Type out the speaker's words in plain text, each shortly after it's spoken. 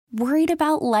Worried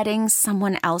about letting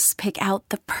someone else pick out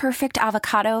the perfect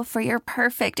avocado for your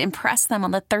perfect impress them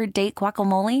on the third date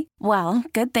guacamole? Well,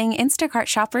 good thing Instacart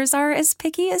shoppers are as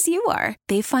picky as you are.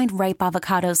 They find ripe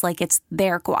avocados like it's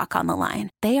their guac on the line.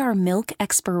 They are milk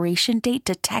expiration date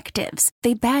detectives.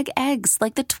 They bag eggs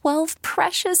like the 12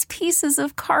 precious pieces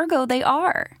of cargo they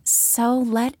are. So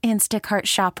let Instacart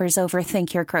shoppers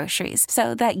overthink your groceries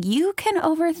so that you can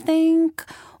overthink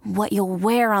what you'll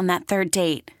wear on that third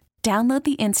date. Download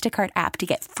the Instacart app to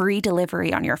get free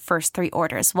delivery on your first 3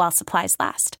 orders while supplies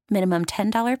last. Minimum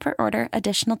 $10 per order.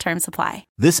 Additional terms apply.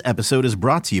 This episode is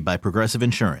brought to you by Progressive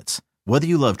Insurance. Whether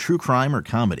you love true crime or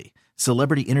comedy,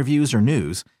 celebrity interviews or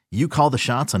news, you call the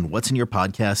shots on what's in your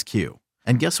podcast queue.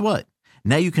 And guess what?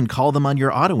 Now you can call them on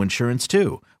your auto insurance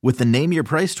too with the Name Your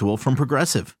Price tool from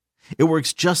Progressive. It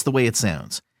works just the way it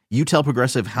sounds. You tell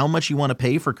Progressive how much you want to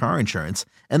pay for car insurance,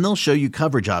 and they'll show you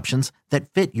coverage options that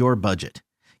fit your budget.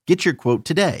 Get your quote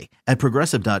today at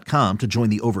Progressive.com to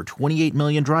join the over 28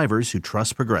 million drivers who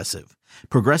trust Progressive.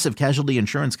 Progressive Casualty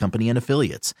Insurance Company and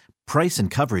Affiliates. Price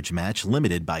and coverage match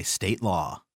limited by state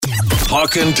law.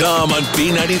 Hawk and Tom on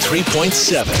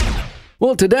B93.7.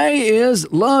 Well, today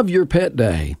is Love Your Pet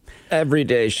Day. Every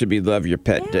day should be Love Your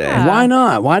Pet Day. Why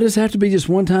not? Why does it have to be just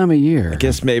one time a year? I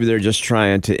guess maybe they're just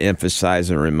trying to emphasize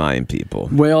and remind people.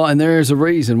 Well, and there's a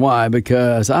reason why,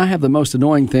 because I have the most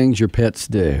annoying things your pets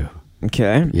do.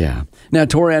 Okay. Yeah. Now,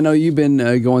 Tori, I know you've been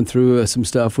going through some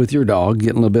stuff with your dog,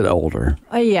 getting a little bit older.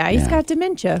 Yeah, he's got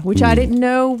dementia, which I didn't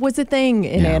know was a thing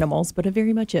in animals, but it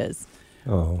very much is.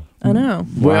 Oh. I know.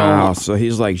 Wow. So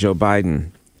he's like Joe Biden.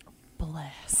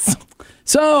 Bless.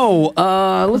 So,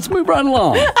 let's move right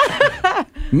along.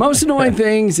 Most annoying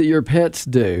things that your pets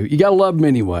do, you got to love them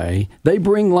anyway. They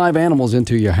bring live animals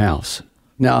into your house.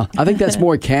 Now, I think that's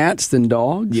more cats than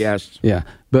dogs. Yes. Yeah.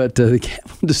 But the cat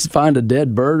will just find a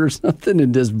dead bird or something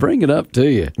and just bring it up to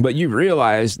you. But you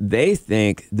realize they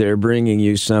think they're bringing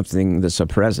you something that's a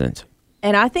present.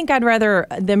 And I think I'd rather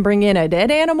them bring in a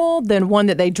dead animal than one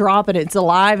that they drop and it's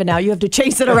alive and now you have to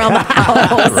chase it around the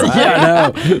house.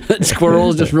 Yeah, I know. That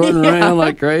squirrel's just running around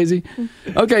like crazy.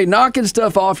 Okay, knocking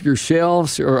stuff off your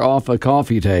shelves or off a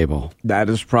coffee table. That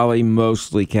is probably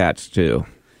mostly cats, too.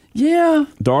 Yeah.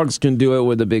 Dogs can do it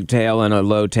with a big tail and a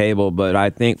low table, but I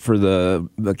think for the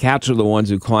cats are the ones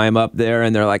who climb up there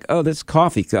and they're like, oh, this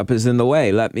coffee cup is in the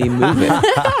way. Let me move it.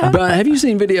 But have you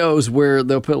seen videos where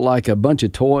they'll put like a bunch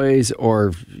of toys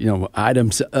or,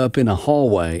 items up in a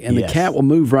hallway and the cat will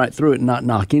move right through it and not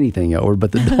knock anything over,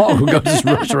 but the dog will go just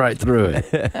rush right through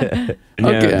it.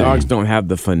 Okay. Dogs don't have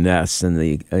the finesse and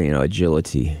the,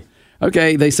 agility.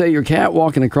 Okay, they say your cat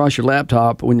walking across your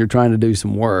laptop when you're trying to do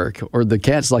some work, or the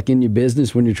cat's like in your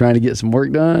business when you're trying to get some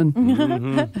work done.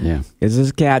 Mm-hmm. Yeah. It's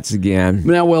his cats again.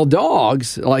 Now, well,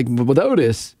 dogs, like with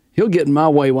Otis, he'll get in my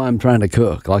way while I'm trying to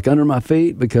cook, like under my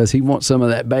feet, because he wants some of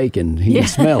that bacon. He can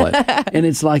smell it. And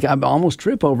it's like I almost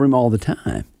trip over him all the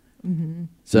time. Mm-hmm.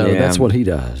 So that's what he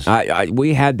does.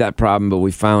 We had that problem, but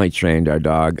we finally trained our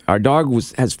dog. Our dog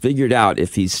has figured out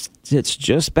if he sits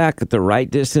just back at the right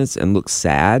distance and looks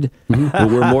sad,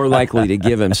 we're more likely to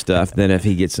give him stuff than if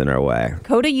he gets in our way.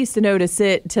 Coda used to know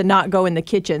to not go in the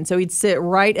kitchen, so he'd sit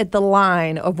right at the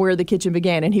line of where the kitchen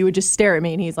began, and he would just stare at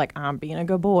me, and he's like, I'm being a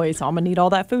good boy, so I'm going to eat all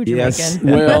that food you're making.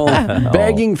 Well,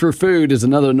 begging for food is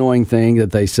another annoying thing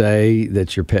that they say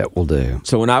that your pet will do.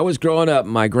 So when I was growing up,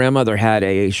 my grandmother had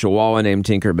a Chihuahua named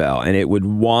Tinkerbell, and it would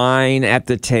whine at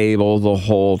the table the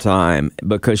whole time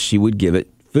because she would give it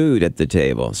food at the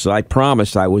table. So I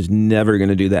promised I was never going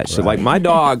to do that. So like my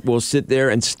dog will sit there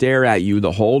and stare at you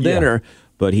the whole dinner,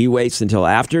 but he waits until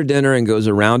after dinner and goes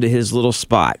around to his little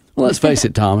spot. Well, let's face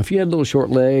it, Tom, if you had little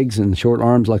short legs and short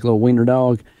arms like a little wiener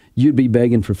dog, you'd be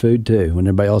begging for food too when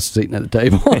everybody else is eating at the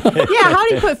table. Yeah, how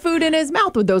do you put food in his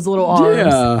mouth with those little arms?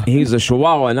 Yeah. He's a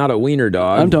Chihuahua, not a wiener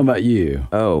dog. I'm talking about you.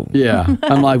 Oh. Yeah.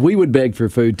 I'm like, we would beg for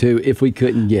food too if we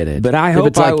couldn't get it. But I if hope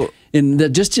it's like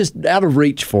just out of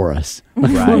reach for us.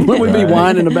 Right. Would we be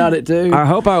whining about it too? I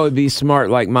hope I would be smart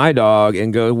like my dog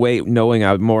and go wait knowing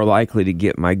I'm more likely to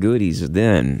get my goodies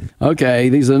then. Okay,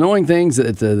 these annoying things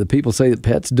that the people say that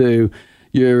pets do.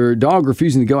 Your dog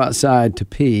refusing to go outside to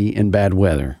pee in bad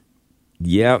weather.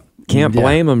 Yep. Can't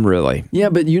blame him, really. Yeah,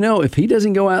 but if he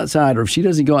doesn't go outside or if she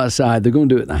doesn't go outside, they're going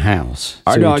to do it in the house.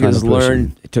 Our dog has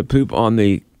learned to poop on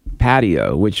the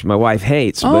patio, which my wife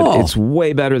hates, but it's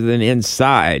way better than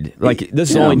inside. Like,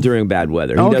 this is only during bad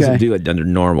weather. He doesn't do it under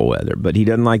normal weather, but he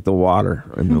doesn't like the water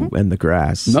and the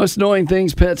grass. Most annoying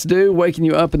things pets do, waking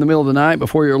you up in the middle of the night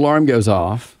before your alarm goes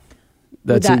off.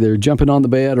 That's either jumping on the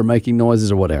bed or making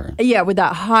noises or whatever. Yeah, with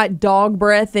that hot dog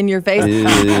breath in your face.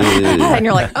 And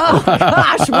you're like, oh,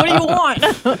 gosh, what do you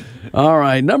want? All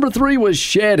right. Number 3 was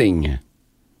shedding.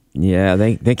 Yeah,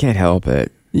 they can't help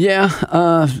it. Yeah.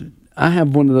 I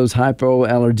have one of those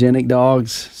hypoallergenic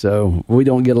dogs, so we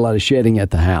don't get a lot of shedding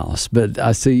at the house. But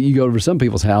I see you go over to some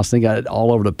people's house, they got it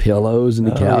all over the pillows and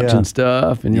the couch and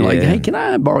stuff. And you're like, hey, can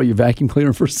I borrow your vacuum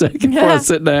cleaner for a second before I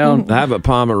sit down? I have a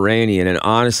Pomeranian, and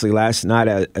honestly, last night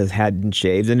I hadn't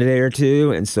shaved in a day or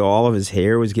two, and so all of his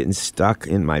hair was getting stuck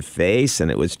in my face,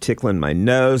 and it was tickling my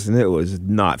nose, and it was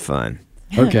not fun.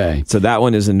 Okay. So that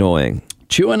one is annoying.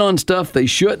 Chewing on stuff they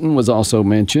shouldn't was also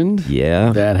mentioned.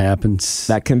 Yeah. That happens.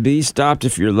 That can be stopped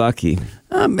if you're lucky.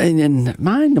 And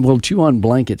mine will chew on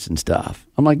blankets and stuff.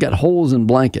 I'm like, got holes in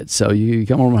blankets. So you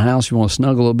come over my house, you want to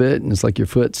snuggle a bit, and it's like your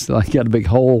foot's like got a big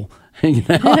hole hanging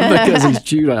out because he's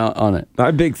chewed on it.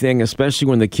 My big thing, especially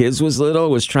when the kids was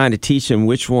little, was trying to teach him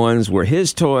which ones were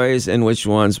his toys and which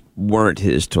ones weren't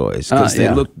his toys. Because they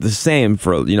looked the same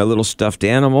for, little stuffed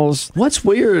animals. What's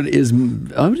weird is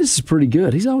Otis is pretty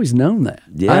good. He's always known that.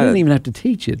 Yeah. I didn't even have to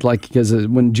teach it. Like, because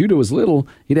when Judah was little,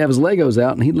 he'd have his Legos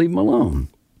out and he'd leave them alone.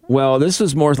 Well, this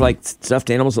was more like stuffed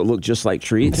animals that look just like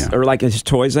treats, or like his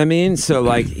toys, I mean. So,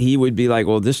 like, he would be like,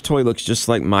 well, this toy looks just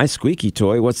like my squeaky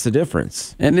toy. What's the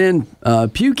difference? And then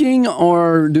puking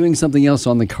or doing something else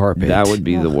on the carpet. That would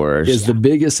be the worst. Is the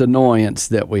biggest annoyance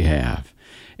that we have.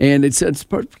 And it's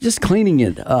just cleaning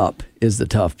it up is the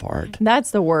tough part.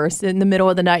 That's the worst. In the middle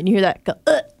of the night, and you hear that, go,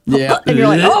 yeah, and you're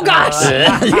like, oh gosh,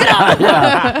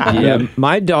 yeah,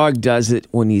 my dog does it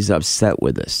when he's upset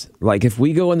with us. Like if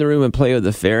we go in the room and play with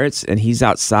the ferrets, and he's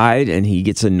outside and he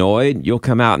gets annoyed, you'll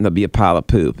come out and there'll be a pile of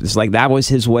poop. It's like that was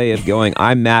his way of going,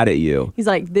 I'm mad at you. He's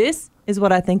like, this is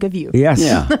what I think of you. Yes.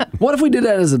 Yeah. What if we did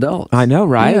that as adults? I know,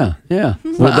 right? Yeah.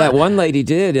 Well, that one lady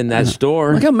did in that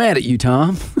store. Like, I'm mad at you,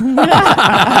 Tom.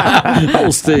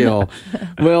 Hold still.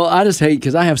 Well, I just hate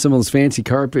because I have some of those fancy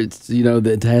carpets,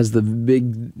 that has the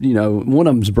big, one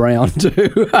of them's brown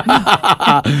too.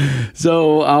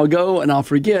 So I'll go and I'll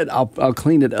forget. I'll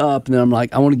clean it up, and then I'm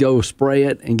like, I want to go spray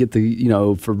it and get the,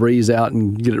 Febreze out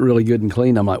and get it really good and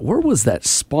clean. I'm like, where was that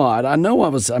spot? I know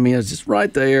it's just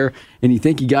right there. And you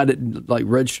think you got it like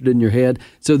registered in your head.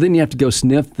 So then you have to go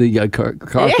sniff the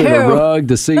carpet or rug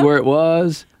to see where it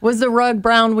was. Was the rug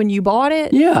brown when you bought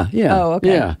it? Yeah. Oh,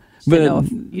 okay. Yeah. But know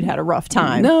if you'd had a rough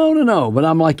time. No. But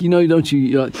I'm like, don't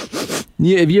you?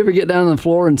 If you ever get down on the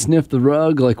floor and sniff the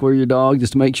rug, like where your dog,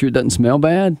 just to make sure it doesn't smell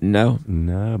bad? No,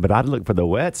 but I'd look for the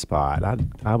wet spot.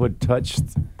 I would touch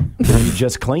when you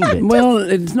just cleaned it. Well,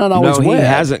 it's not always wet. No, he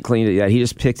hasn't cleaned it yet. He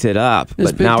just picked it up,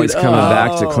 but now he's coming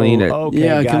back to clean it.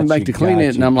 Okay, coming back to clean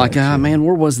it, and I'm like, man,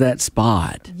 where was that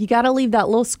spot? You got to leave that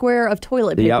little square of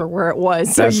toilet paper where it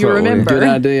was, so That's you remember. Good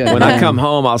idea. When I come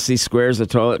home, I'll see squares of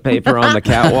toilet paper on the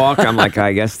catwalk. I'm like,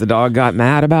 I guess the dog got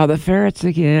mad about the ferrets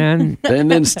again.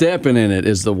 And then stepping in it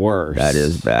is the worst. That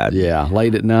is bad. Yeah,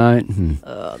 late at night.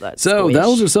 That's So squish.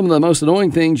 those are some of the most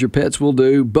annoying things your pets will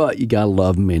do, but you got to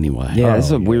love them anyway. Yeah,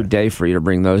 it's a weird day for you to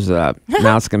bring those up.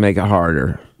 Now it's going to make it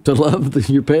harder. To love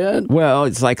your pet? Well,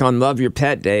 it's like on Love Your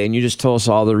Pet Day, and you just told us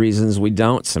all the reasons we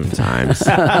don't sometimes. It's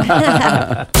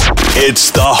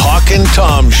the Hawk and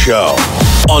Tom Show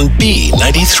on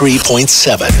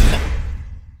B93.7.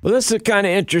 Well, this is a kind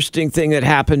of interesting thing that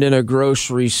happened in a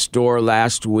grocery store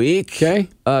last week. Okay.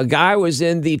 A guy was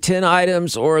in the 10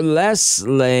 items or less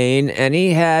lane, and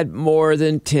he had more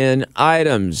than 10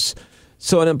 items.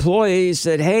 So an employee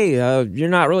said, hey, you're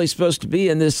not really supposed to be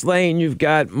in this lane. You've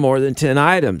got more than 10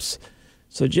 items.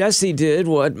 So Jesse did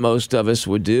what most of us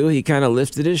would do. He kind of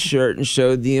lifted his shirt and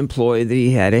showed the employee that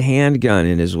he had a handgun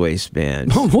in his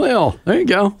waistband. Oh, well, there you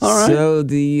go. All right. So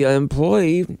the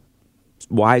employee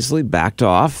wisely backed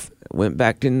off, went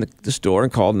back in the store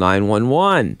and called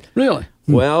 911. Really?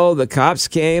 Well, the cops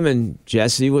came and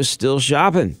Jesse was still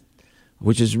shopping,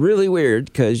 which is really weird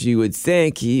because you would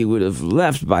think he would have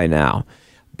left by now.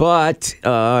 But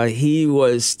he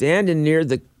was standing near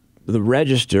the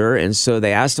register, and so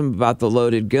they asked him about the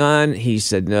loaded gun. He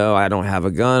said, no, I don't have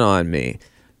a gun on me.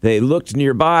 They looked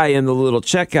nearby in the little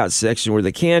checkout section where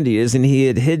the candy is, and he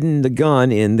had hidden the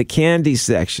gun in the candy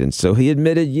section. So he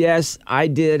admitted, yes, I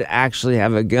did actually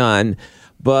have a gun,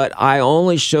 but I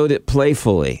only showed it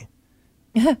playfully.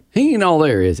 He ain't all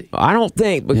there, is he? I don't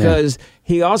think, because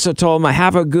he also told him I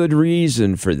have a good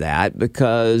reason for that,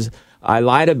 because I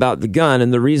lied about the gun,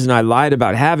 and the reason I lied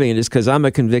about having it is because I'm a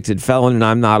convicted felon and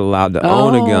I'm not allowed to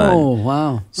own a gun. Oh,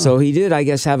 wow. So he did, I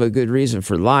guess, have a good reason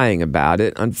for lying about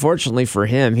it. Unfortunately for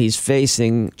him, he's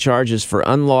facing charges for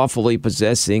unlawfully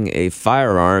possessing a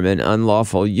firearm and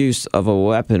unlawful use of a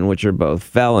weapon, which are both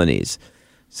felonies.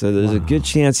 So there's a good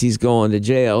chance he's going to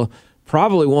jail.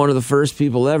 probably one of the first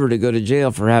people ever to go to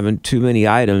jail for having too many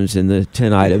items in the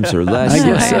 10 items or less. I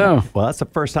guess so. Well, that's the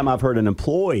first time I've heard an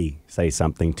employee say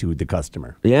something to the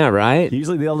customer. Yeah, right?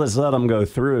 Usually they'll just let them go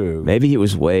through. Maybe he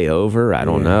was way over. I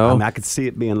don't know. I mean, I could see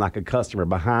it being like a customer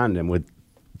behind him with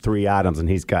 3 items and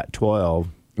he's got 12.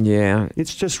 Yeah.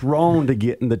 It's just wrong to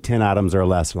get in the 10 items or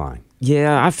less line.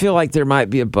 Yeah, I feel like there might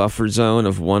be a buffer zone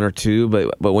of 1 or 2,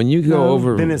 but when you go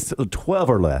over... Then it's 12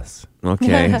 or less.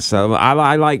 Okay, so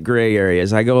I like gray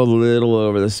areas. I go a little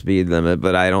over the speed limit,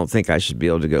 but I don't think I should be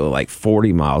able to go like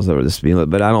 40 miles over the speed limit,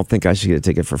 but I don't think I should get a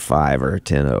ticket for 5 or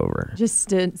 10 over.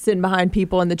 Just sitting behind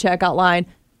people in the checkout line.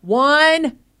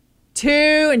 1,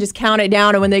 2, and just count it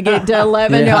down. And when they get to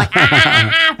 11, they're like,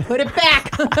 put it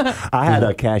back. I had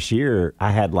a cashier.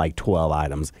 I had like 12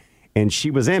 items, and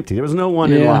she was empty. There was no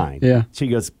one in line. Yeah. She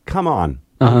goes, come on.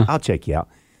 I'll check you out.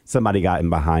 Somebody got in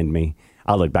behind me.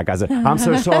 I looked back. I said, I'm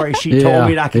so sorry. She told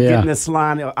me that I could get in this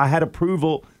line. I had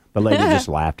approval. The lady just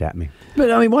laughed at me.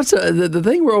 But I mean, what's the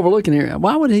thing we're overlooking here?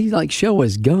 Why would he like show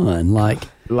his gun? Like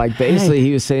Basically,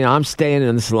 he was saying, I'm staying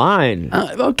in this line.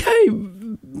 Okay,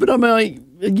 but I mean, like,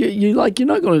 you're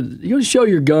not going to show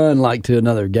your gun like to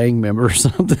another gang member or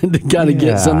something to kind of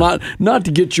get some, not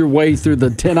to get your way through the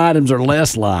 10 items or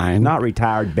less line. Not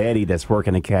retired Betty that's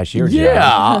working a cashier job.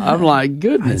 Yeah, I'm like,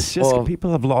 goodness. It's just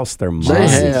people have lost their minds.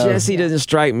 Jesse doesn't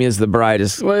strike me as the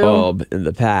brightest bulb in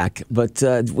the pack, but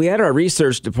we had our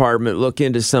research department look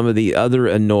into some of the other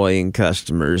annoying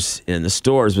customers in the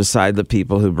stores beside the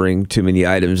people who bring too many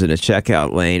items in a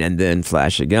checkout lane and then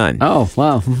flash a gun. Oh,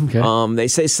 wow. Okay. They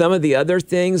say some of the other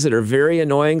things that are very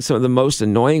annoying, some of the most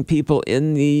annoying people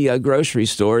in the grocery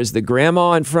store is the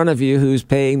grandma in front of you who's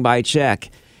paying by check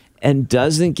and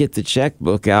doesn't get the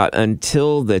checkbook out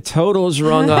until the total's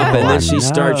rung up, and then she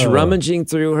starts rummaging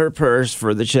through her purse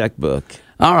for the checkbook.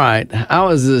 All right. I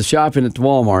was shopping at the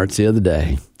Walmarts the other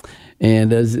day.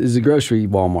 And it's a grocery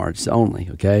Walmarts only,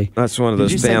 okay? That's one of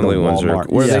those family ones.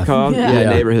 What are they called? Yeah,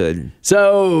 neighborhood.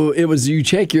 So it was you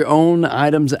check your own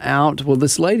items out. Well,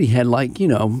 this lady had like,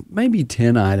 maybe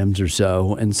 10 items or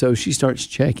so. And so she starts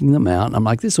checking them out. And I'm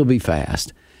like, this will be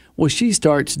fast. Well, she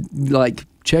starts like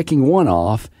checking one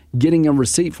off, getting a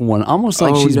receipt for one, almost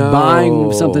like she's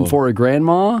buying something for her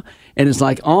grandma. And it's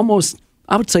like almost,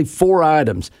 I would say 4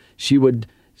 items. She would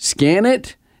scan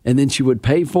it, and then she would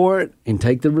pay for it and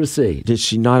take the receipt. Did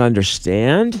she not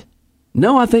understand?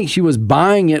 No, I think she was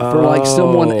buying it for like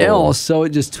someone else, so it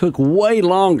just took way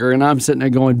longer. And I'm sitting there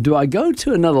going, do I go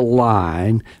to another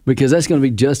line? Because that's going to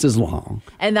be just as long.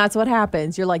 And that's what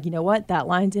happens. You're like, you know what? That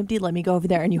line's empty. Let me go over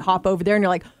there. And you hop over there and you're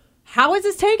like, how is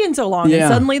this taking so long? Yeah.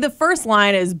 And suddenly the first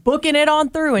line is booking it on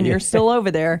through and you're still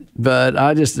over there. But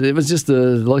it was just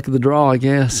the luck of the draw, I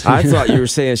guess. I thought you were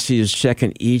saying she was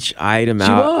checking each item out.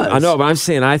 She was. I know, but I'm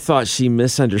saying I thought she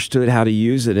misunderstood how to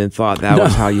use it and thought that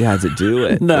was how you had to do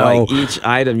it. No. Like each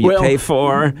item you pay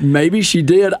for. Maybe she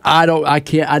did. I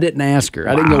didn't ask her.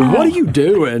 I didn't go, what are you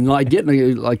doing? Like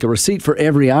getting a receipt for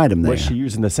every item there. Was she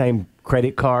using the same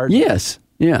credit card? Yes.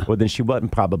 Yeah. Well, then she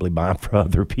wasn't probably buying for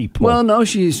other people. Well, no,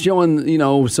 she's showing,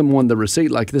 someone the receipt,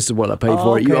 like, this is what I paid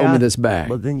for it. You owe me this back.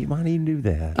 Well, then you might even do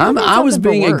that. I was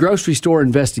being a grocery store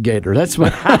investigator. That's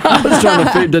what I was trying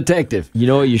to be detective. You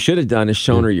know what you should have done is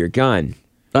shown her your gun.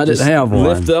 I didn't have one.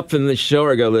 Lift up in the show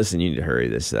or go, listen, you need to hurry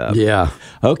this up. Yeah.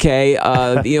 Okay,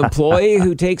 the employee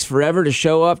who takes forever to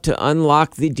show up to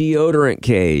unlock the deodorant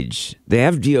cage. They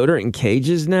have deodorant in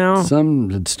cages now?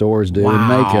 Some stores do. Wow.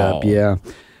 Makeup, yeah.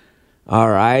 All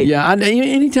right. Yeah,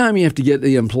 anytime you have to get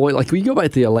the employee, like we go back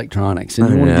to the electronics and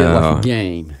you want to get like a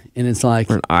game, and it's like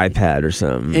or an iPad or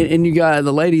something, and you got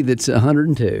the lady that's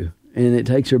 102, and it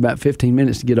takes her about 15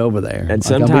 minutes to get over there. And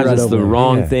sometimes it's the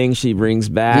wrong thing she brings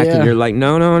back, and you're like,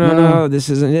 no, this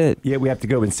isn't it. Yeah, we have to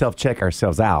go and self-check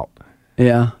ourselves out.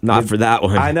 Yeah. Not for that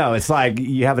one. I know. It's like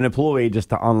you have an employee just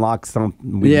to unlock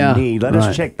something we need. Let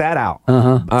us check that out.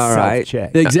 Uh-huh. All right.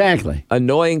 Self-check. Exactly.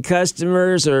 Annoying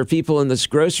customers or people in this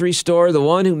grocery store, the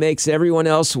one who makes everyone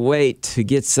else wait to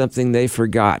get something they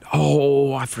forgot.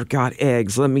 Oh, I forgot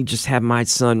eggs. Let me just have my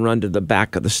son run to the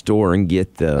back of the store and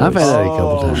get those. I've had that a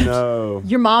couple times. No.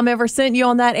 Your mom ever sent you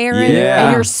on that errand? Yeah.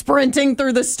 And you're sprinting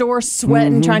through the store,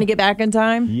 sweating, trying to get back in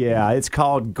time? Yeah, it's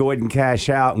called go ahead and cash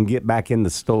out and get back in the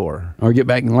store. Or get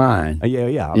back in line.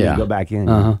 Yeah. I mean, go back in.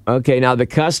 Okay, now the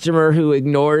customer who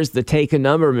ignores the take a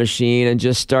number machine and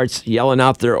just starts yelling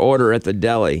out their order at the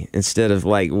deli instead of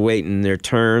like waiting their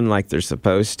turn like they're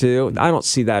supposed to. I don't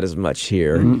see that as much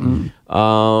here.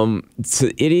 It's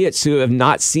idiots who have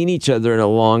not seen each other in a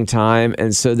long time,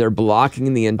 and so they're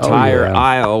blocking the entire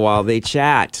aisle while they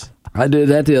chat. I did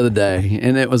that the other day,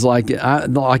 and it was like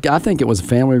I think it was a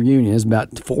family reunion. It was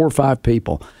about 4 or 5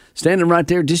 people standing right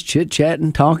there just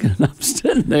chit-chatting, talking. And I'm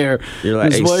sitting there You're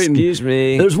like, just waiting. Excuse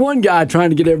me. There's one guy trying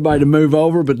to get everybody to move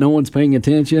over, but no one's paying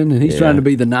attention, and he's trying to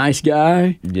be the nice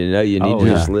guy. You know, you need to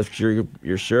just lift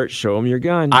your shirt, show them your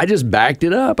gun. I just backed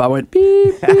it up. I went,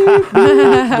 beep, beep, beep,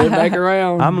 went back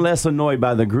around. I'm less annoyed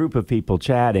by the group of people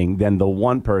chatting than the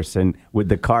one person with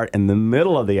the cart in the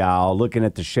middle of the aisle looking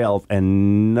at the shelf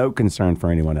and no concern for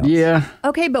anyone else. Yeah.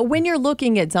 Okay, but when you're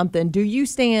looking at something, do you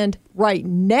stand right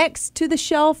next to the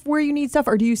shelf where you need stuff,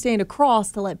 or do you stand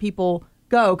across to let people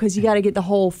go? Because you got to get the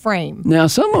whole frame. Now,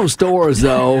 some of those stores,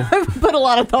 though. Put a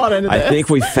lot of thought into this. I think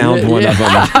we found one of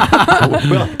them.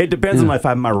 Well, it depends on if I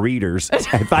have my readers.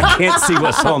 If I can't see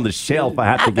what's on the shelf, I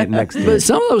have to get next to But it.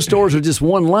 some of those stores are just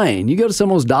one lane. You go to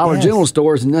some of those Dollar General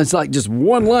stores, and it's like just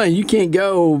one lane. You can't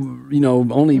go,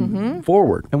 only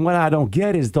forward. And what I don't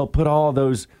get is they'll put all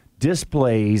those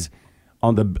displays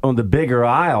on the bigger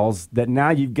aisles that now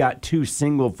you've got two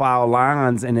single file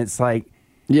lines, and it's like,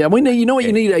 Yeah, we need. You know what?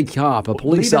 You need a cop, a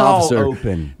police leave it all officer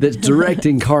open. that's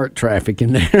directing cart traffic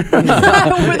in there.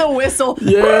 With a whistle.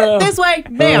 Yeah. This way.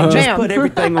 Bam, just bam. put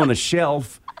everything on a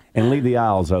shelf and leave the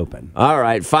aisles open. All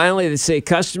right. Finally, they say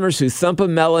customers who thump a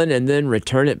melon and then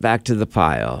return it back to the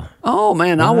pile. Oh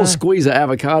man, I will squeeze an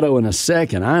avocado in a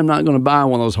second. I am not going to buy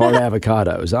one of those hard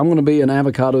avocados. I'm going to be an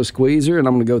avocado squeezer, and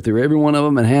I'm going to go through every one of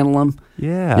them and handle them.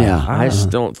 Yeah. I just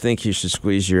don't think you should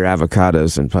squeeze your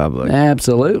avocados in public.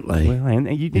 Absolutely. Well,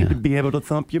 and you need to be able to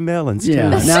thump your melons, too. Yeah.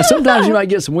 Now, sometimes you might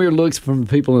get some weird looks from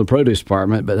people in the produce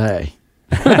department, but hey.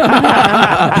 You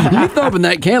thumping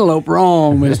that cantaloupe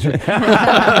wrong, mister.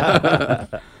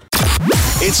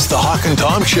 It's the Hawk and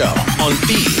Tom Show on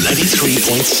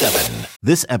B93.7.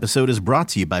 This episode is brought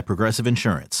to you by Progressive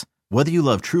Insurance. Whether you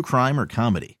love true crime or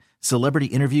comedy, celebrity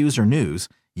interviews or news,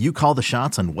 you call the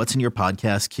shots on what's in your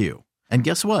podcast queue. And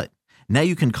guess what? Now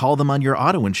you can call them on your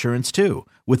auto insurance too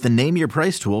with the Name Your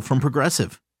Price tool from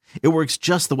Progressive. It works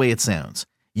just the way it sounds.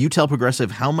 You tell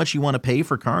Progressive how much you want to pay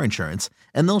for car insurance,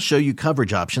 and they'll show you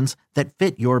coverage options that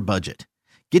fit your budget.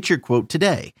 Get your quote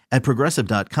today at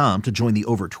Progressive.com to join the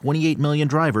over 28 million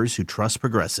drivers who trust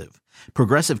Progressive.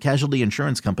 Progressive Casualty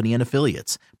Insurance Company and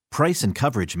Affiliates. Price and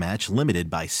coverage match limited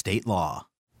by state law.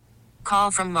 Call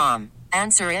from mom.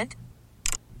 Answer it.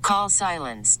 Call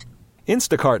silenced.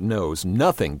 Instacart knows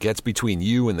nothing gets between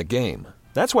you and the game.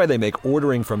 That's why they make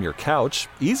ordering from your couch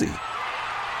easy.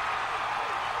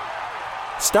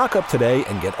 Stock up today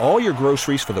and get all your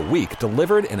groceries for the week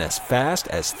delivered in as fast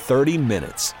as 30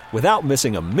 minutes without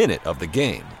missing a minute of the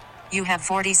game. You have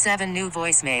 47 new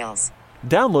voicemails.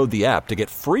 Download the app to get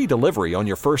free delivery on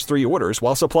your first 3 orders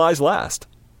while supplies last.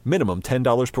 Minimum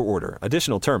 $10 per order.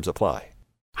 Additional terms apply.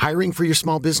 Hiring for your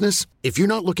small business? If you're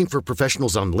not looking for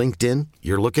professionals on LinkedIn,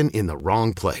 you're looking in the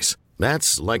wrong place.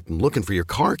 That's like looking for your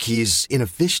car keys in a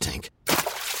fish tank.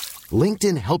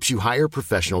 LinkedIn helps you hire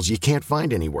professionals you can't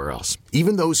find anywhere else,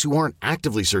 even those who aren't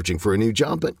actively searching for a new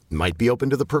job but might be open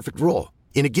to the perfect role.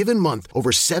 In a given month,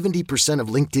 over 70% of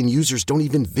LinkedIn users don't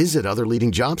even visit other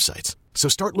leading job sites. So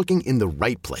start looking in the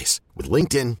right place. With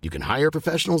LinkedIn, you can hire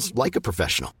professionals like a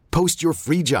professional. Post your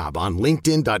free job on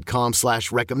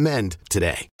linkedin.com/recommend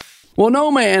today. Well,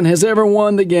 no man has ever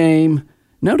won the game.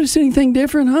 Notice anything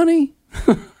different, honey?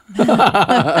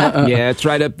 Yeah, it's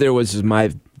right up there with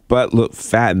my butt look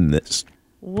fat in this.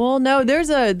 Well, no, there's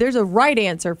a right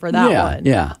answer for that one.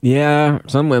 Yeah. Yeah,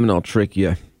 some women will trick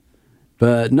you.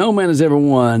 But no man has ever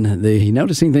won the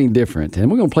Notice Anything Different.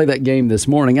 And we're going to play that game this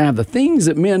morning. I have the things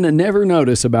that men never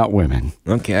notice about women.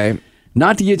 Okay.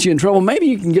 Not to get you in trouble. Maybe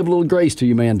you can give a little grace to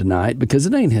your man tonight because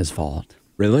it ain't his fault.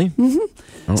 Really? Mm-hmm.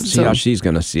 I don't see how she's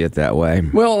going to see it that way.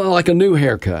 Well, like a new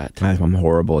haircut. I'm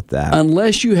horrible at that.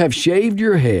 Unless you have shaved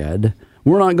your head,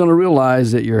 we're not going to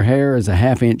realize that your hair is a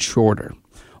half-inch shorter.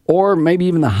 Or maybe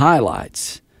even the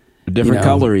highlights. A different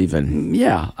color even.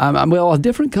 Yeah. Well, a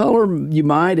different color you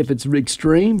might if it's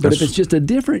extreme, but if it's just a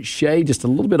different shade, just a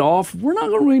little bit off, we're not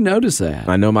going to really notice that.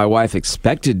 I know my wife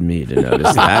expected me to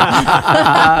notice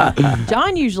that.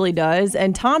 John usually does,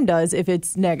 and Tom does if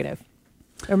it's negative.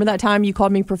 Remember that time you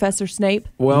called me Professor Snape?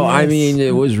 Well, Yes. I mean,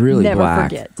 it was really Never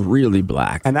black. forget. Really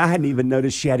black. And I hadn't even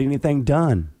noticed she had anything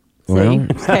done. See? Well.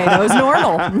 Okay, that was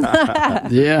normal.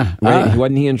 Yeah. Wait,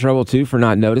 wasn't he in trouble too for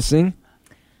not noticing?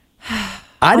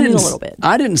 I mean, didn't. a little bit.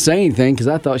 I didn't say anything because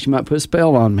I thought she might put a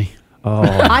spell on me.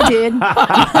 I did.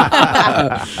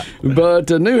 But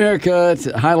a new haircut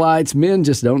highlights, men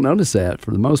just don't notice that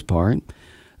for the most part.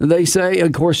 They say,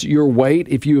 of course, your weight,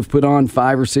 if you have put on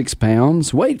 5 or 6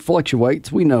 pounds, weight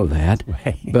fluctuates. We know that.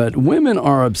 Right. But women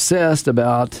are obsessed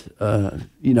about,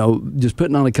 just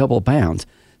putting on a couple of pounds.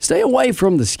 Stay away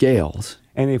from the scales.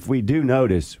 And if we do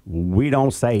notice, we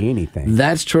don't say anything.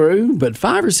 That's true, but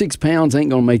 5 or 6 pounds ain't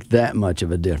going to make that much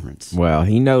of a difference. Well,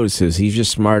 he notices. He's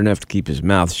just smart enough to keep his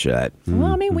mouth shut.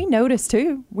 Well, I mean, we notice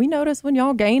too. We notice when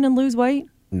y'all gain and lose weight.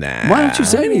 Nah. Why don't you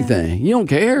say anything? You don't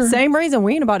care. Same reason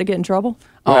we ain't about to get in trouble.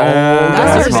 Oh,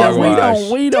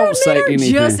 that's we don't say Men are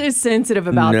anything. just as sensitive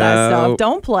about that stuff.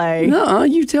 Don't play. No,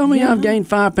 you tell me I've gained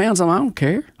 5 pounds and I don't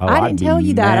care. Oh, I didn't tell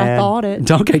you that. I thought it.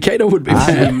 Okay, Kato would be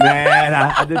I'm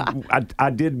mad. mad. I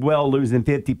did well losing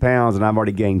 50 pounds, and I've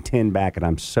already gained 10 back, and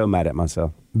I'm so mad at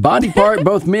myself. Body part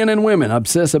both men and women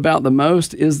obsess about the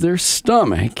most is their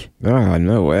stomach. Oh,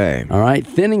 no way. All right.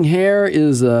 Thinning hair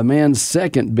is a man's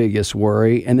second biggest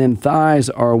worry, and then thighs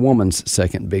are a woman's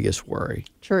second biggest worry.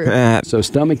 True. So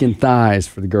stomach and thighs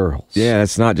for the girls. Yeah,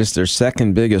 it's not just their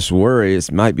second biggest worry.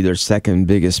 It might be their second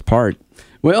biggest part.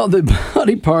 Well, the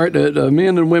body part that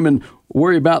men and women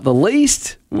worry about the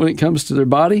least when it comes to their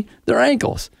body, their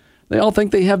ankles. They all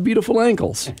think they have beautiful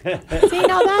ankles. See,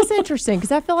 now that's interesting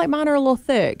because I feel like mine are a little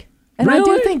thick. And I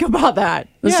Really? do think about that.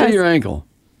 Let's Yes. see your ankle.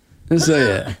 Let's see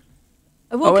it.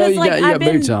 Well, well, because you got I've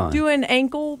been boots on. doing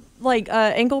ankle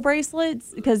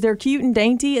bracelets because they're cute and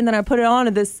dainty, and then I put it on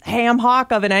to this ham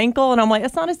hock of an ankle, and I'm like,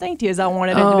 it's not as dainty as I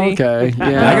wanted it to be. Okay.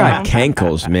 Yeah. I got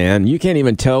cankles, man. You can't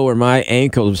even tell where my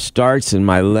ankle starts and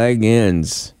my leg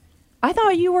ends. I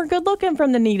thought you were good looking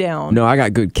from the knee down. No, I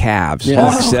got good calves. Yeah.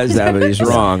 Hawk says that, but he's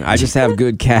wrong. I just have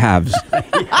good calves.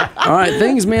 All right,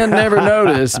 things men never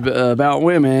notice about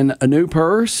women. A new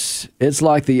purse, it's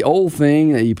like the old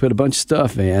thing that you put a bunch of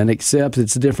stuff in, except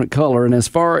it's a different color. And as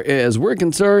far as we're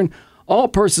concerned, all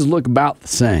purses look about the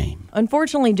same.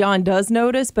 Unfortunately, John does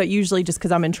notice, but usually just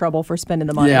because I'm in trouble for spending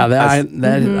the money. Yeah,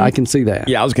 I can see that.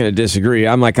 Yeah, I was going to disagree.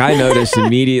 I'm like, I noticed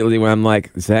immediately when I'm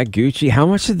like, is that Gucci? How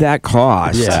much did that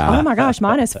cost? Yeah. Oh my gosh,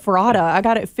 mine is Frada. I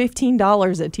got it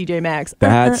 $15 at TJ Maxx.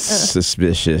 That's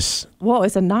suspicious. Whoa,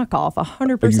 it's a knockoff,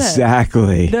 100%.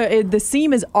 Exactly. The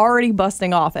seam is already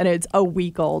busting off, and it's a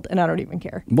week old, and I don't even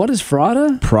care. What is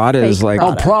Prada? Prada is Fake like,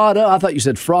 Prada. Oh, Prada. I thought you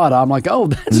said Frada. I'm like, oh,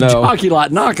 that's No. a Jockey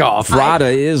Lot knockoff. Prada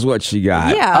is what she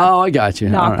got. Yeah. Oh, I got you.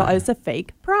 All Knockoff. right. It's a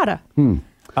fake Prada.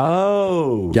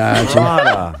 Oh, Gotcha.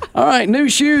 Prada. All right, new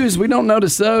shoes. We don't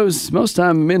notice those. Most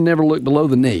time, men never look below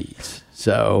the knees.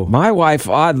 So My wife,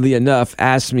 oddly enough,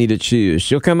 asked me to choose.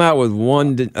 She'll come out with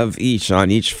one of each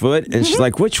on each foot, and she's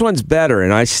like, which one's better?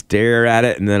 And I stare at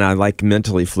it, and then I like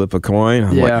mentally flip a coin.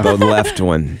 I'm Yeah. like, the left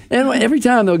one. and every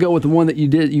time they'll go with the one that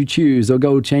you choose, they'll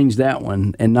go change that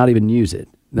one and not even use it.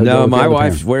 They'll go No, with the my other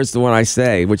wife pair. wears the one I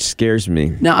say, which scares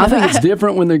me. Now, I think it's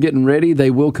different when they're getting ready.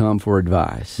 They will come for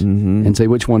advice and say,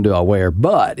 which one do I wear?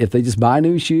 But if they just buy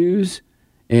new shoes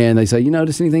and they say, you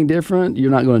notice anything different?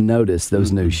 You're not going to notice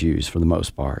those new shoes for the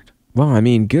most part. Well, I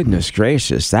mean, goodness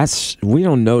gracious, we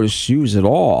don't notice shoes at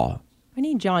all. I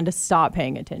need John to stop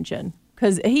paying attention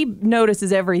because he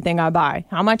notices everything I buy.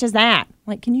 How much is that?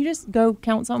 Like, can you just go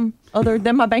count something other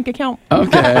than my bank account?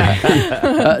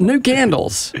 Okay. New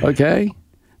candles, okay?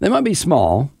 They might be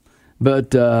small,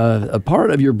 but a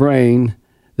part of your brain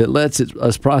that lets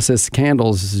us process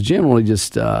candles is generally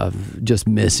just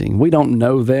missing. We don't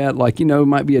know that. Like, it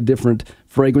might be a different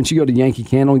fragrance. You go to Yankee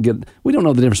Candle and we don't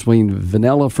know the difference between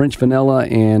vanilla, French vanilla,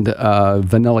 and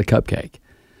vanilla cupcake.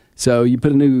 So you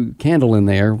put a new candle in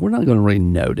there, we're not going to really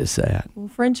notice that. Well,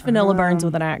 French vanilla burns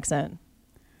with an accent.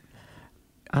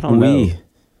 I don't know.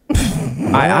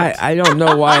 I don't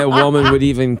know why a woman would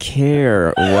even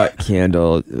care what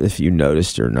candle, if you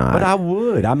noticed or not. But I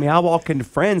would. I mean, I walk into a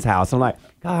friend's house. I'm like,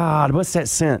 God, what's that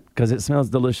scent? Because it smells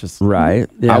delicious. Right.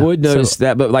 Yeah. I would notice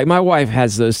that. But like my wife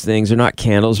has those things. They're not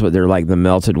candles, but they're like the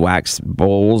melted wax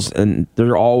bowls. And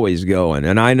they're always going.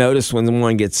 And I notice when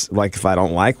one gets, like if I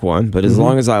don't like one. But as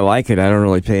long as I like it, I don't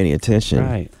really pay any attention.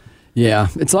 Right. Yeah,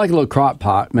 it's like a little crock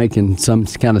pot making some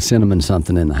kind of cinnamon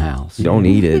something in the house. Don't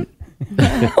eat it.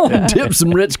 Dip some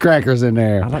Ritz crackers in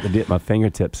there. I like to dip my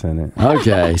fingertips in it.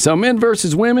 Okay, so men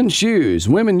versus women, shoes.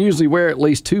 Women usually wear at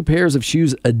least 2 pairs of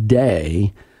shoes a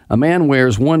day. A man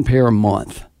wears 1 pair a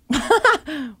month.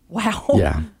 Wow.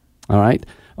 Yeah. All right.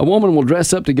 A woman will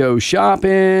dress up to go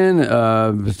shopping,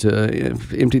 to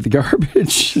empty the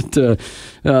garbage, to,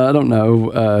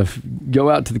 go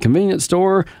out to the convenience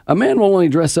store. A man will only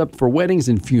dress up for weddings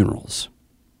and funerals.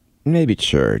 Maybe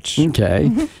church.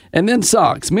 Okay. And then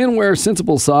socks. Men wear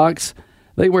sensible socks.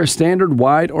 They wear standard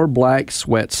white or black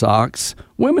sweat socks.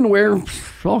 Women wear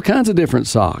all kinds of different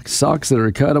socks. Socks that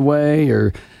are cutaway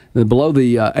or below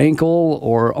the ankle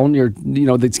or on your,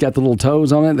 that's got the little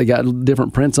toes on it. They got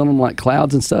different prints on them like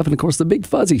clouds and stuff. And, of course, the big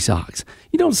fuzzy socks.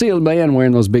 You don't see a man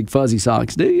wearing those big fuzzy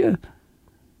socks, do you?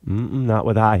 Not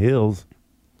with high heels.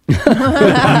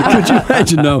 Could you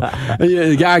imagine, though?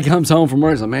 The guy comes home from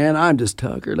work and says, man, I'm just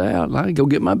tuckered out. And I go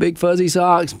get my big fuzzy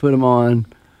socks, put them on.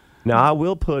 Now, I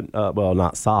will put,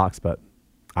 not socks, but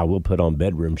I will put on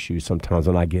bedroom shoes sometimes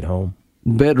when I get home.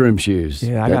 Bedroom shoes.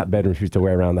 Yeah, I got bedroom shoes to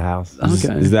wear around the house.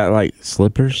 Okay. Is that like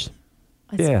slippers?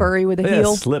 It's furry with a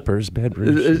heel. Slippers,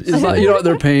 bedroom shoes. It's like,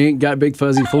 they're pink, got big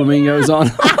fuzzy flamingos on.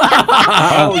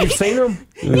 Oh, you've seen them?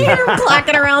 You hear him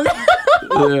clacking around.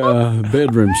 Yeah,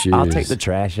 bedroom shoes. I'll take the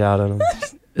trash out of them.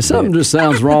 Something just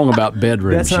sounds wrong about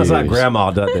bedroom shoes. That sounds like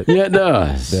grandma, doesn't it? Yeah, it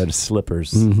does. They're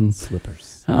slippers.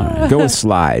 Slippers. All right. Go with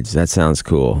slides. That sounds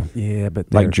cool. Yeah,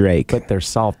 but like Drake. But they're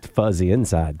soft, fuzzy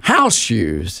inside. House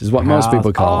shoes is what most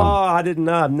people call them. Oh, I didn't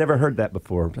know. I've never heard that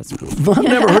before. That's cool. I've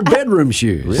never heard bedroom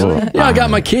shoes. Really? Yeah, I got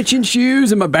my kitchen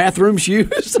shoes and my bathroom shoes.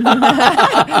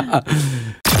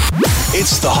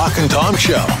 It's the Hawk and Tom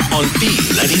Show on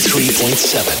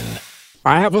B93.7.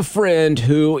 I have a friend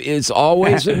who is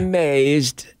always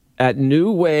amazed at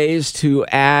new ways to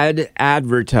add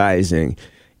advertising.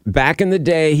 Back in the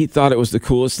day, he thought it was the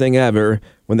coolest thing ever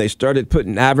when they started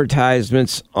putting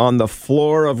advertisements on the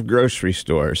floor of grocery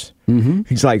stores. Mm-hmm.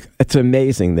 He's like, it's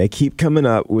amazing. They keep coming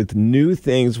up with new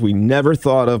things we never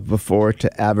thought of before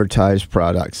to advertise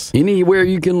products. Anywhere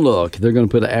you can look, they're going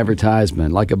to put an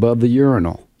advertisement, like above the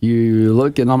urinal. You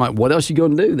look, and I'm like, what else you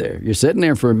going to do there? You're sitting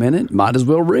there for a minute, might as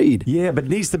well read. Yeah, but it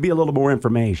needs to be a little more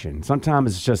information.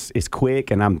 Sometimes it's quick,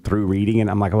 and I'm through reading,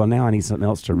 and I'm like, well, now I need something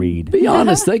else to read. Be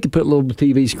honest, they could put little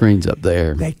TV screens up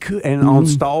there. They could, and on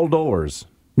stall doors.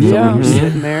 Yeah. So when you're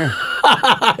sitting there.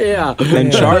 Yeah.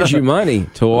 And charge you money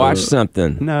to watch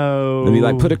something. No. They'd be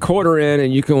like, put a quarter in,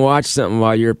 and you can watch something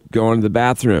while you're going to the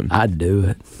bathroom. I'd do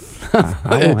it.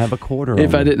 I don't have a quarter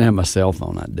If on I didn't have my cell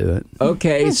phone, I'd do it.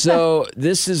 Okay, so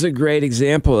this is a great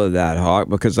example of that, Hawk,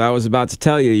 because I was about to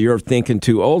tell you, you're thinking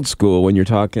too old school when you're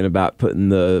talking about putting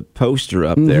the poster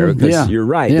up there, because you're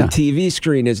right. Yeah. The TV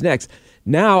screen is next.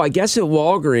 Now, I guess at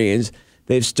Walgreens,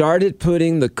 they've started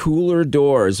putting the cooler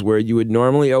doors where you would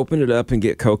normally open it up and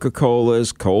get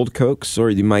Coca-Colas, cold Cokes, or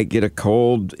you might get a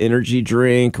cold energy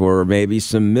drink or maybe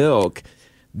some milk.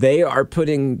 They are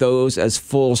putting those as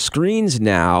full screens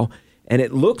now, and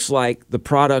it looks like the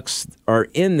products are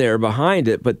in there behind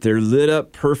it, but they're lit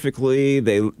up perfectly.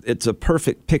 It's a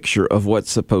perfect picture of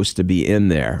what's supposed to be in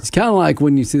there. It's kind of like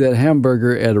when you see that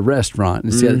hamburger at a restaurant.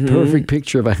 It's got a perfect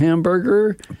picture of a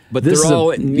hamburger. But they're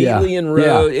all neatly in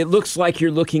row. Yeah. It looks like you're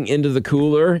looking into the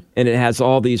cooler, and it has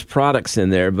all these products in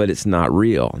there, but it's not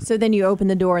real. So then you open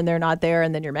the door, and they're not there,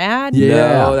 and then you're mad?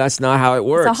 Yeah. No, that's not how it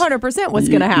works. It's 100% what's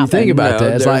going to happen. You think about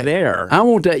that. It's they're like, there. I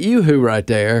want that Yoo-hoo right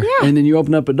there. Yeah. And then you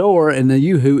open up a door, and the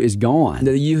Yoo-hoo is gone.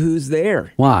 The Yoo-hoo's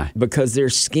there. Why? Because they're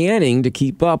scanning to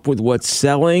keep up with what's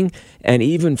selling, and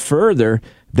even further,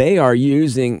 they are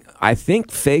using, I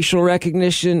think, facial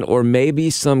recognition or maybe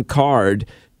some card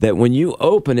that when you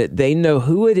open it, they know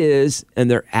who it is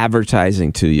and they're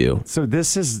advertising to you. So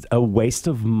this is a waste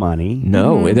of money.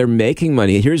 No, they're making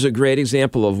money. Here's a great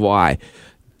example of why.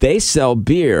 They sell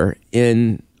beer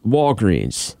in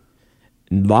Walgreens.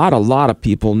 A lot of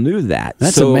people knew that.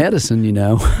 That's a medicine, you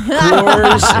know.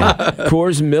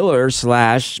 Coors Miller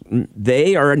 /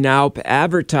 they are now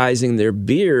advertising their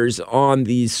beers on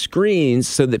these screens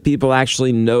so that people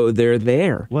actually know they're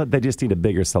there. Well, they just need a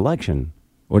bigger selection.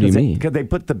 What do you mean? Because they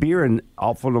put the beer in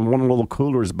off on one little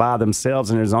coolers by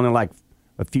themselves, and there's only like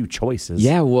a few choices.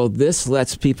 Yeah, well, this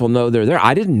lets people know they're there.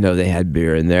 I didn't know they had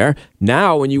beer in there.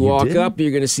 Now, when you walk didn't? up,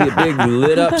 you're going to see a big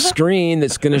lit up screen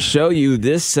that's going to show you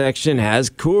this section has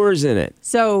Coors in it.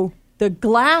 So the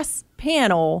glass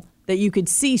panel that you could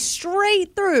see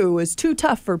straight through is too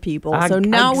tough for people. So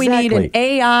now we need an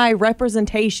AI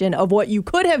representation of what you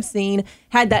could have seen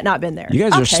had that not been there. You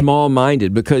guys are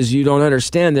small-minded because you don't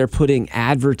understand they're putting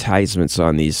advertisements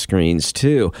on these screens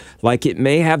too. Like it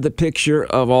may have the picture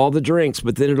of all the drinks,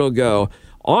 but then it'll go,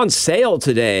 on sale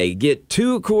today, get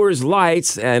 2 Coors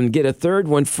Lights and get a third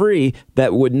one free.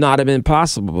 That would not have been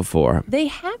possible before. They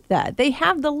have that. They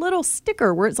have the little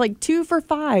sticker where it's like 2 for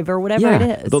 $5 or whatever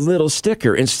it is. The little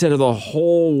sticker instead of the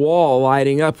whole wall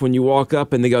lighting up when you walk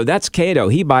up and they go, that's Cato.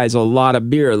 He buys a lot of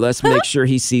beer. Let's make sure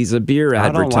he sees a beer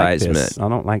advertisement. I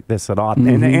don't like this at all.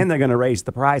 And they're going to raise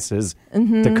the prices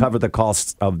to cover the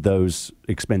cost of those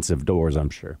expensive doors,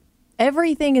 I'm sure.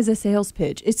 Everything is a sales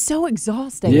pitch. It's so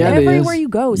exhausting. Yeah, everywhere you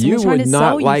go, someone's trying to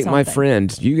sell you something. You would not like my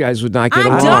friend. You guys would not get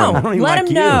along. I don't. Let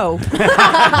him know.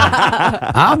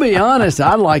 I'll be honest.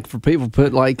 I like for people to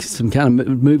put like some kind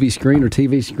of movie screen or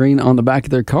TV screen on the back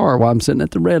of their car while I'm sitting at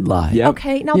the red light. Yep.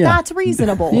 Okay, now that's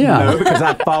reasonable. Yeah. No, because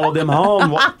I followed them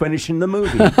home finishing the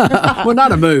movie. Well,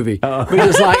 not a movie, but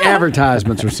just like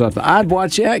advertisements or something. I'd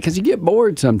watch that because you get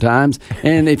bored sometimes.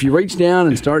 And if you reach down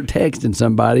and start texting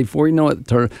somebody, before you know it,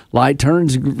 the light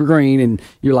turns green and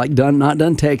you're like not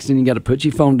done texting. You got to put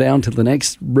your phone down till the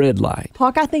next red light.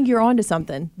 Hawk, I think you're onto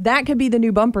something. That could be the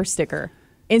new bumper sticker.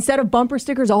 Instead of bumper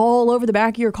stickers all over the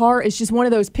back of your car, it's just one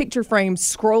of those picture frame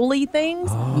scrolly things.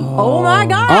 Oh my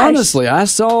gosh. Honestly, I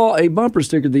saw a bumper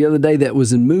sticker the other day that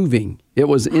was moving. It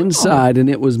was inside and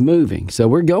it was moving. So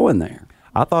we're going there.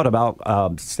 I thought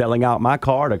about selling out my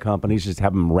car to companies, just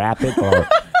have them wrap it or,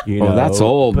 that's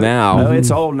old now. No, it's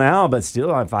old now, but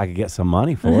still, if I could get some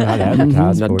money for it, I'd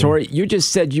advertise for it. Tori, you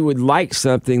just said you would like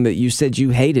something that you said you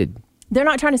hated. They're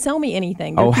not trying to sell me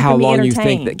anything. They're how keeping me long you think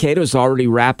entertained. that Cato's already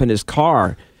wrapping his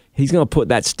car? He's going to put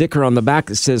that sticker on the back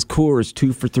that says Coors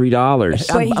 2 for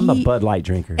 $3. I'm a Bud Light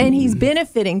drinker. And he's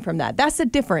benefiting from that. That's the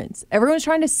difference. Everyone's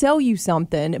trying to sell you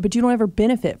something, but you don't ever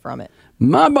benefit from it.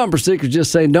 My bumper sticker's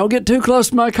just saying, don't get too close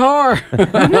to my car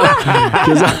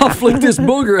because I'll flick this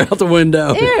booger out the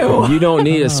window. Ew. You don't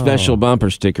need a special bumper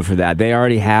sticker for that. They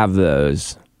already have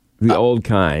those. The old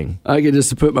kind. I get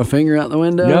just to put my finger out the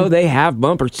window? No, they have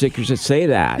bumper stickers that say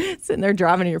that. Sitting there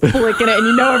driving and you're flicking it and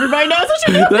you know everybody knows what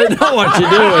you're doing. They know what you're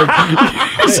doing.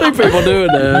 You see people doing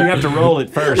that. You have to roll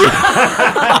it first.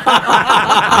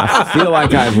 I feel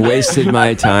like I've wasted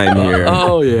my time here.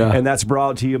 Oh, yeah. And that's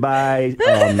brought to you by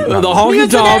the Hawk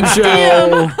and Tom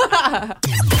Show.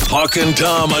 Hawk and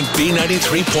Tom on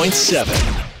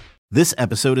B93.7. This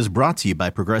episode is brought to you by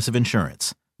Progressive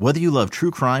Insurance. Whether you love true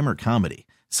crime or comedy,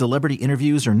 celebrity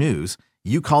interviews or news,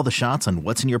 you call the shots on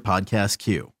what's in your podcast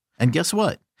queue. And guess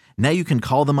what? Now you can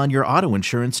call them on your auto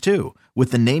insurance too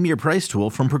with the Name Your Price tool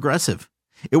from Progressive.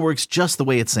 It works just the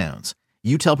way it sounds.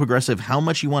 You tell Progressive how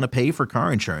much you want to pay for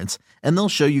car insurance, and they'll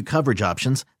show you coverage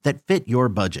options that fit your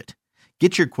budget.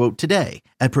 Get your quote today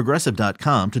at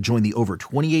Progressive.com to join the over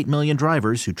 28 million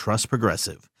drivers who trust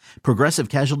Progressive. Progressive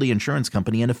Casualty Insurance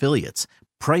Company and Affiliates.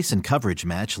 Price and coverage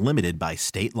match limited by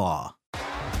state law.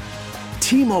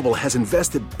 T-Mobile has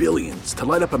invested billions to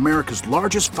light up America's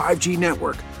largest 5G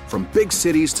network, from big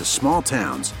cities to small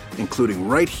towns, including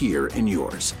right here in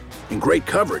yours. And great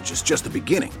coverage is just the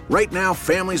beginning. Right now,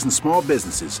 families and small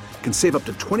businesses can save up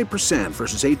to 20%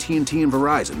 versus AT&T and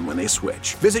Verizon when they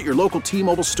switch. Visit your local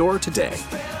T-Mobile store today.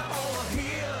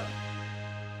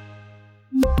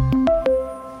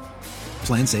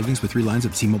 Plan savings with 3 lines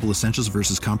of T-Mobile Essentials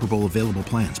versus comparable available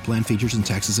plans. Plan features and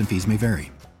taxes and fees may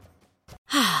vary.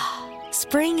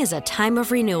 Spring is a time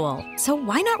of renewal, so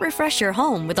why not refresh your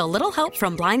home with a little help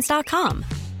from Blinds.com?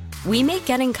 We make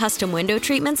getting custom window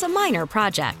treatments a minor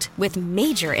project with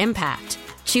major impact.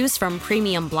 Choose from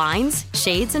premium blinds,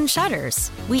 shades, and shutters.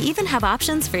 We even have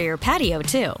options for your patio,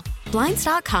 too.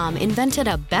 Blinds.com invented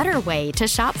a better way to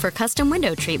shop for custom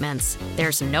window treatments.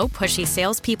 There's no pushy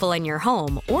salespeople in your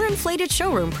home or inflated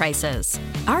showroom prices.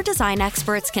 Our design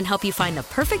experts can help you find the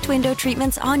perfect window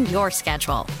treatments on your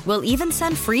schedule. We'll even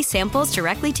send free samples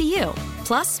directly to you.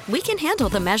 Plus, we can handle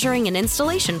the measuring and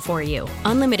installation for you.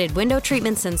 Unlimited window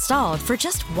treatments installed for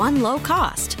just one low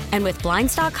cost. And with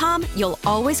Blinds.com, you'll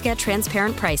always get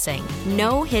transparent pricing.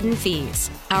 No hidden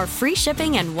fees. Our free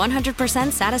shipping and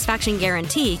 100% satisfaction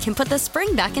guarantee can put the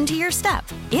spring back into your step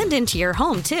and into your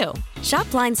home, too. Shop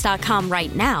Blinds.com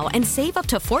right now and save up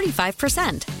to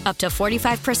 45%. Up to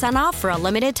 45% off for a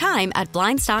limited time at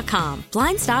Blinds.com.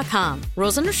 Blinds.com.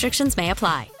 Rules and restrictions may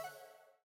apply.